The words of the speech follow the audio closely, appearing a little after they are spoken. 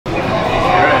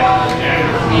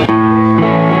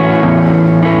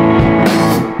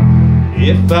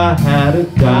if I had a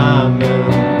diamond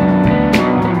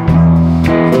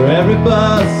for every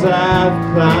bus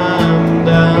I've climbed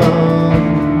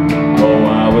down. Oh,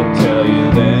 I would tell you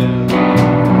then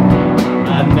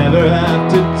I'd never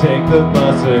have to take the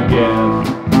bus again.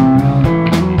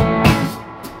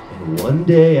 And one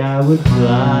day I would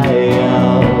fly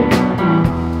out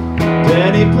to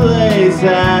any place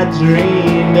I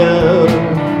dreamed of,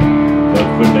 but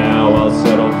for now I'll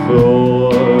settle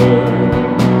for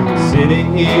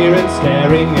sitting here and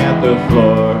staring at the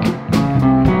floor.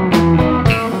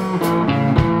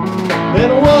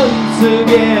 And once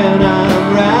again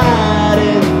I'm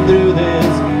riding through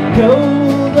this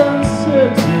cold,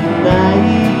 uncertain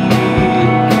night,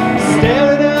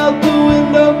 staring out the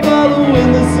window, following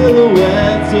the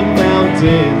silhouettes of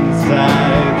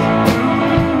mountainsides.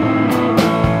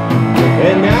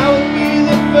 And I would be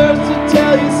the first to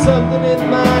tell you something in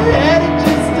my head, it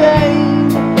just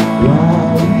ain't right.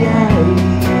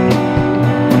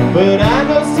 But I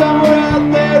know somewhere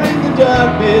out there in the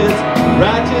darkness,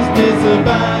 righteousness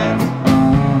abides.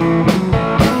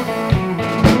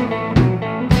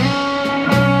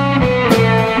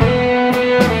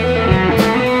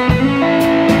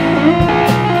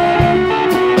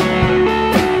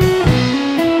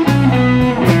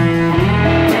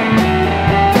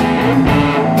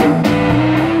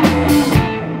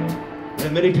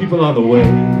 Many people on the way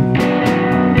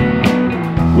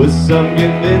with some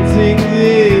convincing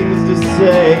things to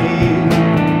say,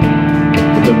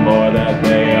 but the more that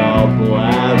they all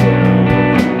blather,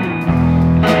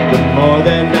 the more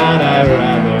than not I'd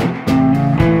rather.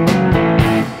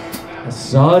 I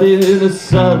saw it in the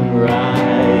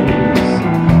sunrise,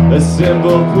 a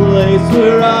simple place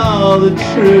where all the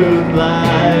truth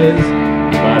lies.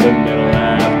 By the middle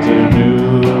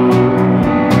afternoon,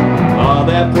 all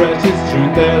that precious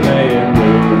truth they're laying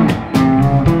room.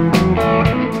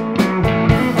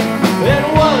 And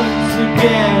once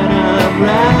again I'm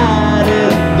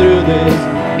riding through this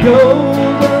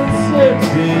cold,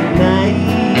 uncertain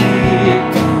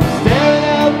night, staring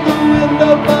out the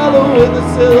window, following the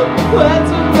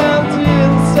silhouettes of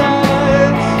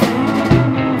mountainsides.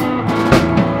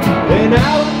 And I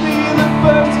would be the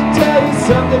first to tell you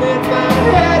something in my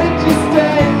head, it just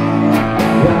ain't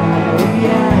right.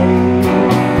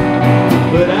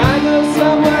 But I know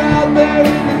somewhere out there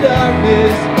in the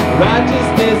darkness,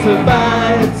 righteousness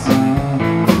abides.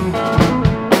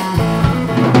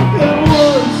 And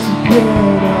once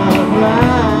again I'm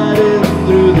riding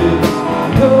through this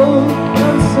cold,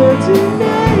 uncertain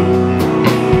night,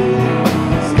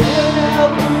 staring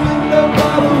out the window,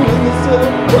 following the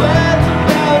silhouettes of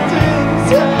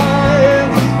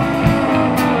mountainsides.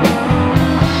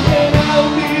 And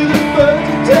I'll be the first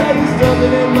to tell you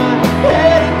something in my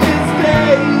head.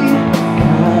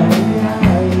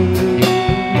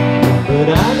 But I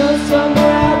know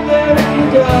somewhere out there in the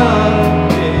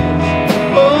darkness,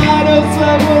 oh, I know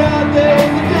somewhere out there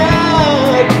in the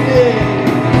darkness,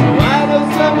 oh, I know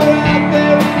somewhere out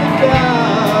there in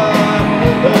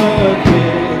the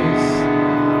darkness,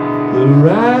 the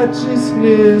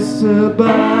righteousness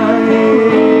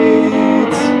abides.